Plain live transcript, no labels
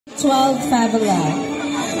12 Fabula.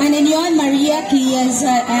 Ananion Maria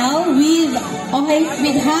Cliaza L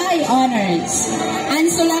with high honors.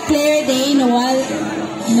 Ansula Claire Day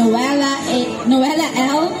Noella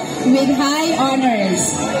L with high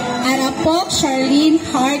honors. Arapok Charlene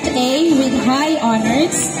Hart A with high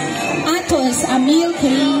honors. Atos Amil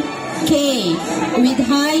K with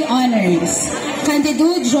high honors. Candido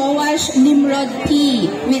Joash Nimrod P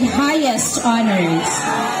with highest honors.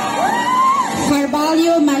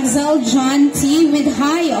 Carvalho Maxwell John T with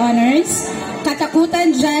high honors.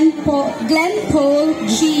 Katakutan Glenn Paul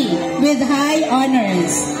G with high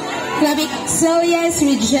honors. Clavicilias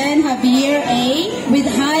Regen Javier A with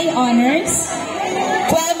high honors.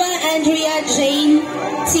 Cueva Andrea Jane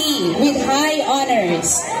T with high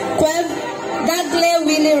honors. Dagle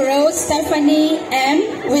Willie Rose Stephanie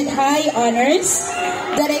M with high honors.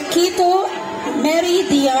 Darekito Mary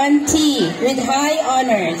Dion T with high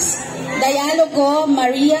honors. Dialogo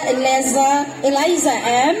Maria Eliza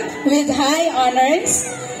M with high honors.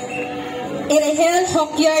 Irahel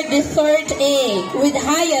Hokyard III A with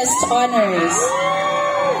highest honors.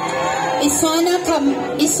 Isona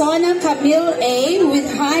Camille A with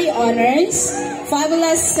high honors.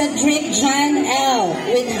 Fabulous Cedric John L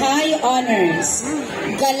with high honors.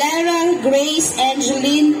 Galera Grace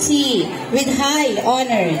Angeline T with high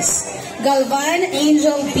honors. Galvan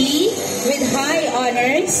Angel B with high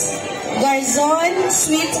honors. Garzon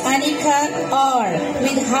Sweet Anika R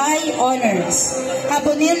with high honors.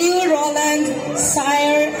 Abonilio Roland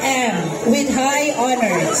Sire M with high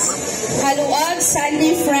honors. Haluag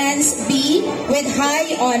Sandy France B with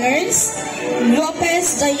high honors.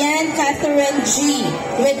 Lopez Diane Catherine G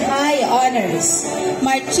with high honors.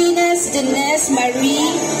 Martinez Denise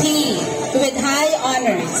Marie P with high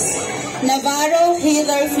honors. Navarro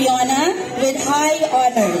Heather Fiona with high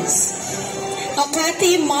honors.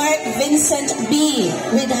 Okati Mark Vincent B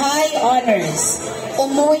with high honors.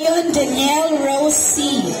 Omoyon Danielle Rose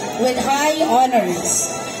C with high honors.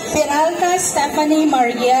 Peralta Stephanie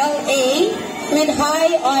Mariel A with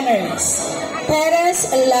high honors. Perez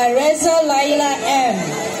Lareza Laila M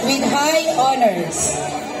with high honors.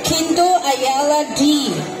 Kindo Ayala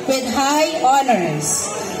D with high honors.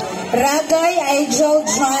 Ragay Angel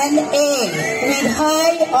John A with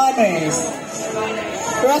high honors.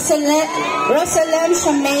 Rosalind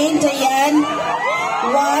Shamaine Diane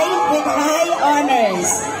Y with high honors.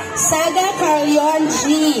 Saga Carlion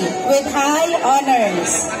G with high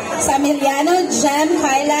honors. Samiliano Jem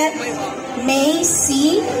Kyla May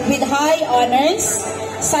C with high honors.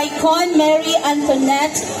 Saicon Mary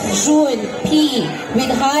Antoinette June P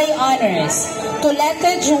with high honors.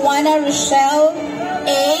 Toleta Joanna Rochelle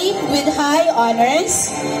A with high honors.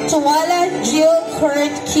 Tuwala Jill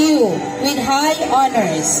Kurt Q with high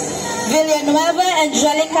honors. Villanueva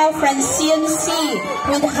Angelica Francine C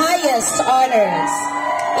with highest honors.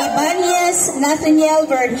 Ibanez Nathaniel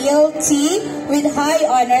Verhil T with high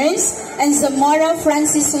honors. And Zamora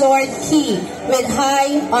Francis Lord Key with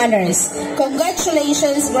high honors.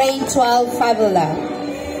 Congratulations, grade 12 Fabula.